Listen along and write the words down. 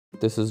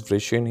This is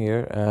Vrisen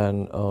here,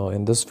 and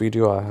in this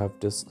video I have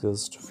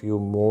discussed few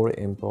more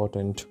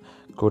important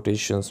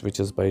quotations which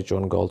is by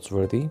John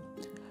Galsworthy,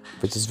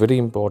 which is very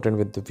important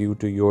with the view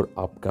to your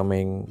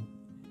upcoming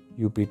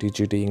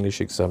uptgt English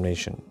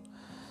examination.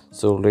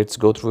 So let's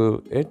go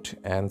through it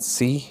and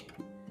see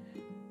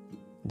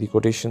the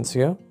quotations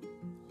here.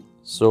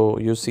 So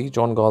you see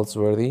John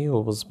Galsworthy,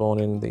 who was born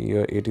in the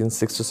year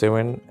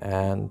 1867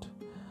 and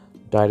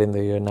died in the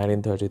year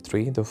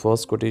 1933. The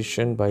first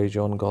quotation by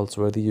John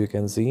Galsworthy, you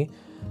can see,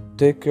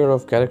 take care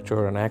of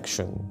character and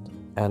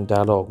action, and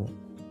dialogue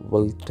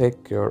will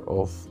take care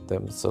of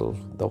themselves.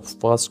 The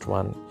first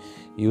one,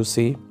 you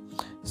see,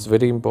 is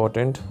very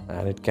important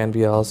and it can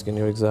be asked in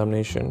your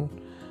examination.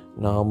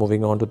 Now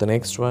moving on to the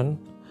next one.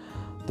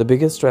 The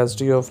biggest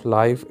tragedy of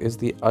life is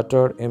the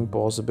utter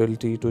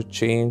impossibility to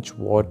change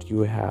what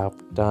you have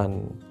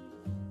done.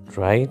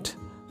 Right?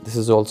 This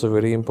is also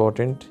very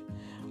important.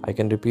 I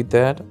can repeat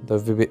that.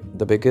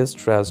 The biggest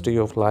tragedy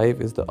of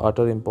life is the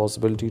utter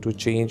impossibility to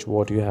change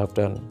what you have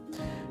done.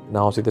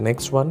 Now see the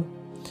next one.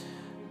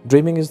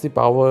 Dreaming is the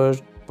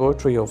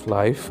poetry of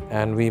life,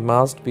 and we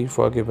must be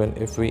forgiven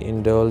if we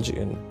indulge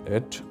in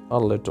it a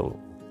little.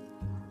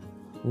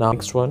 Now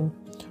next one.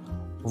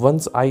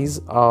 One's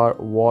eyes are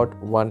what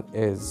one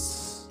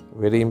is.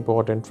 Very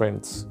important,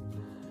 friends.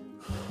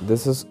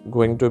 This is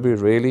going to be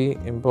really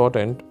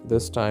important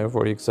this time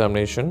for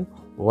examination.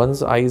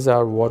 One's eyes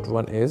are what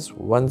one is,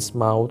 one's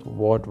mouth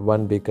what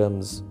one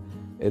becomes.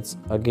 It's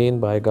again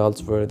by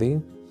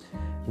Galsworthy.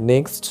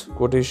 Next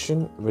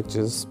quotation, which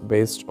is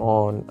based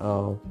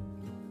on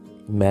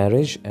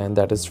marriage, and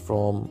that is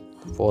from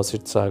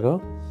Fawcett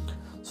Saga.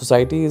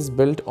 Society is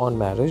built on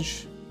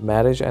marriage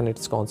and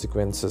its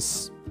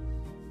consequences.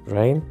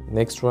 Right?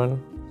 Next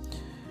one,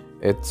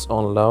 it's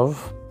on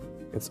love.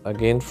 It's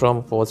again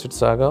from Fawcett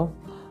Saga.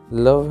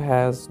 Love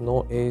has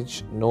no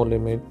age, no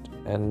limit,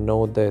 and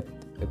no death.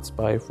 It's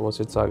by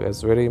Fawcett Saga.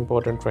 It's very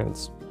important,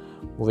 friends.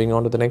 Moving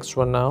on to the next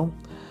one now.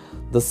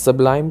 The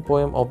sublime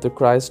poem of the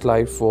Christ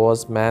life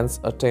was man's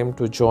attempt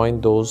to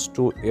join those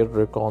two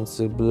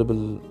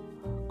irreconcilable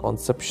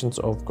conceptions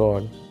of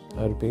God.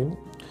 I repeat.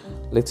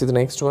 Let's see the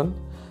next one.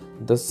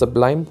 The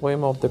sublime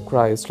poem of the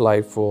Christ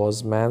life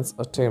was man's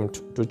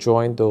attempt to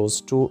join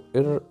those two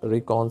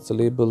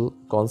irreconcilable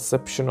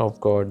conceptions of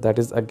God. That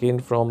is again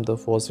from the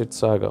Fawcett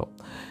Saga.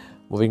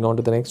 Moving on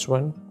to the next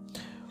one.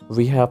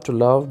 We have to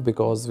love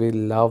because we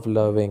love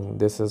loving.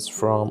 This is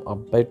from A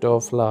Bit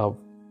of Love.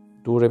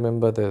 Do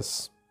remember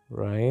this,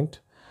 right?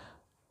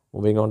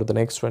 Moving on to the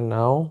next one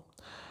now.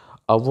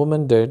 A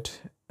woman did,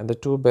 and the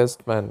two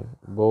best men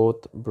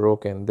both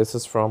broken. This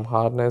is from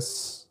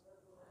Harness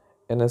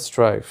in a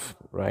Strife,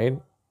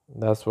 right?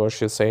 That's what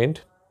she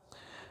said.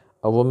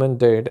 A woman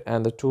did,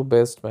 and the two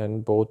best men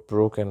both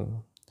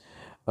broken.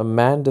 A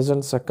man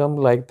doesn't succumb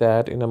like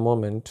that in a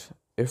moment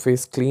if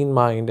his clean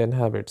mind and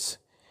habits.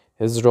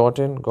 His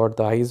rotten got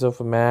the eyes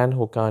of a man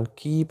who can't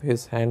keep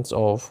his hands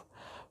off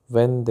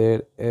when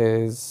there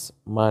is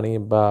money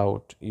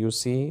about. You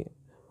see,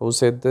 who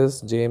said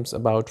this? James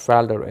about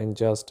Falder and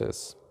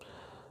justice.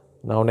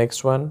 Now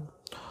next one.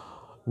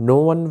 No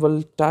one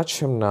will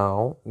touch him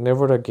now,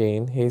 never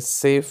again. He is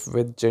safe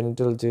with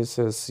gentle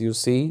Jesus. You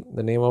see,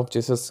 the name of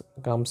Jesus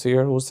comes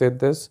here. Who said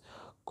this?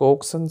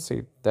 Coxon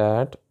said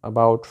that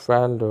about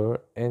Falder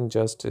and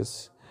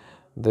justice.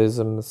 There's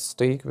a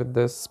mistake with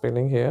this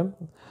spelling here.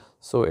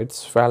 So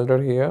it's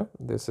Falder here.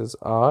 This is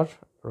R,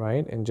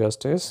 right?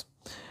 Injustice.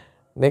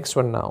 Next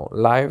one now.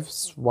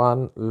 Life's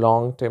one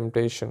long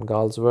temptation.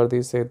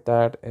 Galsworthy said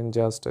that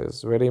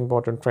injustice. Very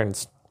important,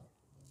 friends.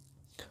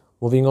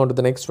 Moving on to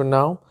the next one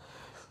now.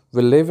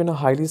 We live in a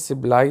highly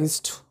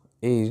civilized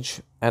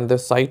age, and the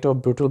sight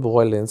of brutal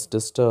violence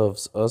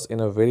disturbs us in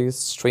a very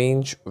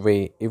strange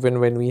way, even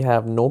when we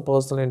have no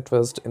personal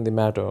interest in the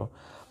matter.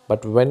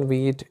 But when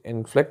we it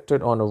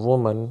inflicted on a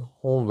woman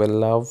whom we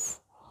love,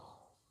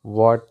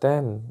 what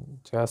then?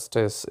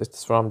 Justice.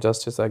 It's from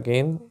Justice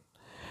again.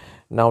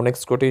 Now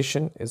next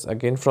quotation is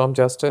again from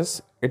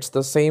Justice. It's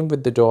the same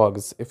with the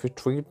dogs. If you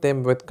treat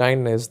them with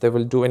kindness, they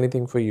will do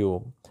anything for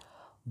you.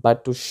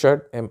 But to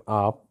shut them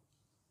up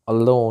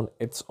alone,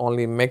 it's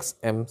only makes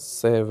them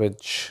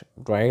savage.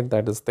 Right?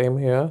 That is them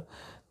here.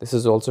 This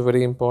is also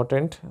very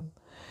important.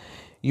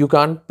 You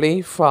can't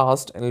play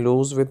fast and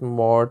lose with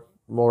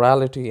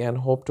morality and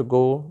hope to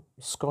go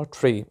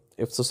scot-free.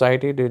 If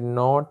society did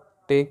not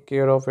take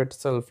care of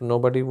itself,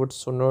 nobody would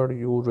sooner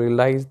you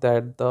realize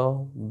that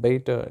the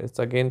better. It's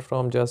again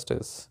from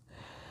Justice.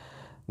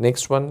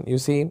 Next one, you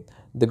see,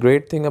 the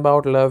great thing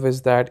about love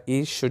is that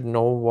each should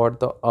know what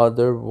the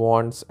other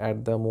wants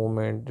at the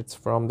moment. It's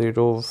from the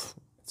Roof.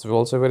 It's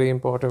also very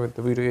important with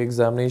the video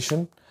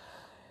examination.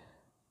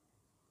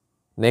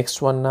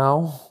 Next one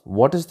now.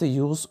 What is the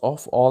use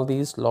of all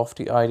these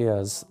lofty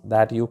ideas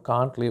that you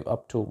can't live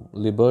up to?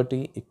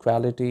 Liberty,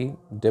 equality,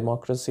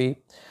 democracy.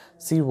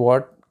 See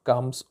what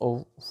comes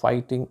of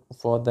fighting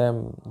for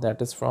them.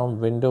 That is from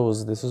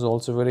Windows. This is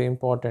also very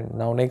important.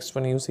 Now next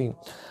one, you see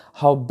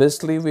how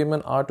beastly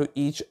women are to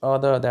each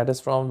other. That is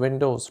from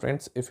Windows.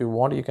 Friends, if you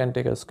want, you can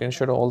take a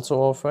screenshot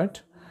also of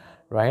it.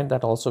 right?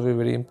 That also be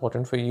very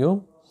important for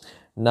you.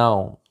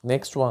 Now,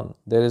 next one,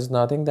 there is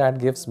nothing that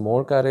gives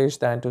more courage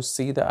than to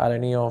see the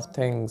irony of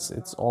things.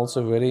 It's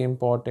also very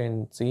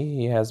important. See,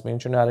 he has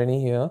mentioned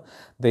irony here.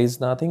 There is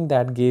nothing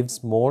that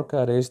gives more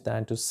courage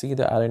than to see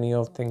the irony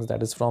of things.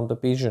 That is from the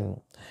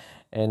pigeon.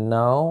 And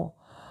now,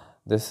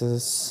 this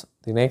is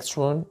the next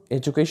one.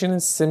 Education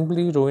is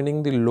simply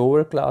ruining the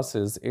lower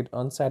classes. It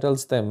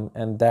unsettles them,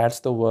 and that's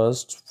the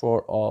worst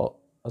for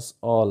us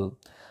all.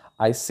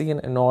 I see an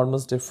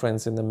enormous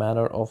difference in the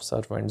manner of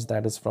servants.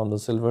 That is from the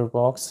silver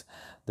box.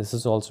 This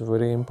is also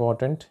very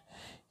important.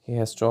 He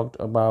has talked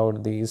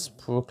about these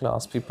poor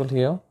class people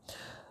here.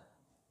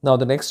 Now,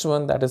 the next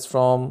one, that is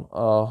from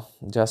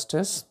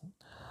justice.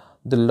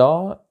 The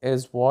law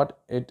is what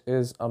it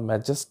is, a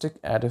majestic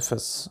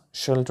edifice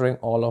sheltering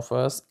all of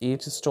us,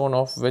 each stone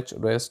of which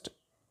rests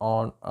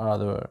on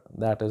other.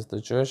 That is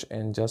the judge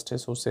and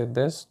justice who said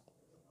this.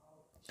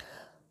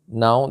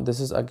 Now, this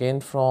is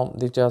again from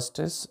the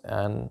justice,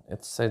 and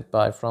it's said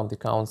by from the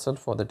counsel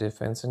for the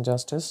defense and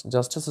justice.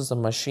 Justice is a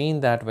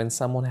machine that when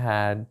someone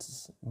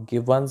has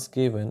once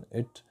given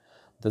it,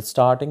 the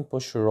starting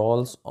push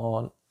rolls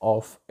on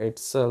of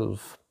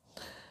itself.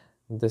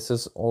 This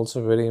is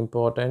also very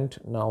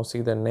important. Now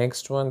see the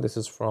next one. This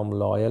is from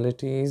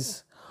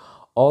loyalties.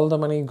 All the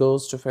money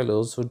goes to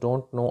fellows who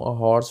don't know a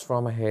horse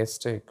from a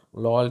haystack.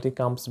 Loyalty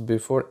comes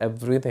before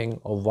everything.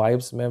 A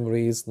wife's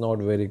memory is not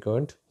very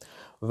good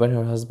when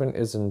her husband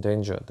is in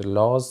danger. The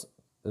laws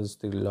is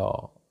the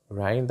law,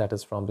 right? That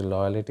is from the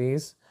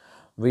loyalties.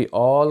 We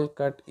all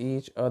cut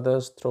each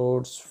other's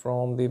throats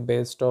from the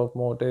best of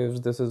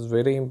motives. This is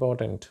very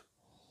important.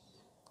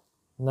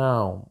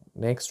 Now,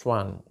 next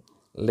one.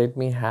 Let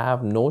me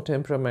have no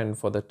temperament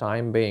for the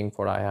time being,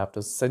 for I have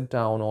to sit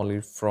down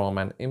only from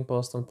an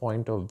impersonal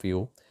point of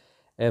view.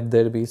 If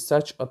there be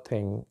such a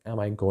thing, am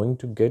I going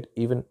to get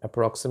even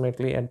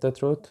approximately at the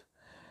truth?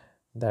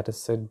 That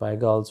is said by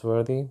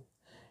Galsworthy.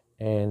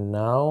 And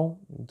now,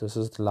 this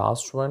is the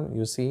last one.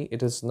 You see,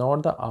 it is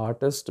not the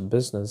artist's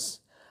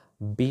business,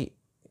 be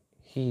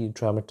he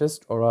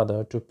dramatist or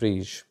other, to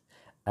preach.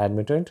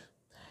 Admitted.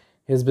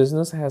 His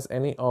business has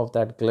any of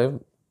that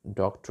glib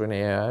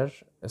doctrinaire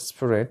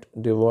spirit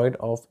devoid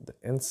of the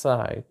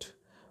insight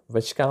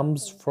which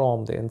comes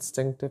from the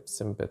instinctive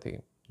sympathy.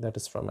 That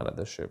is from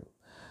another ship.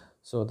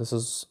 So this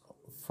is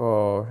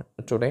for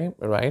today,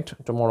 right?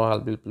 Tomorrow I'll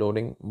be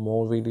uploading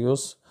more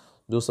videos.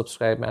 Do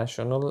subscribe my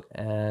channel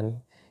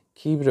and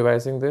keep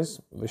revising this.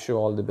 Wish you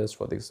all the best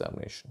for the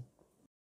examination.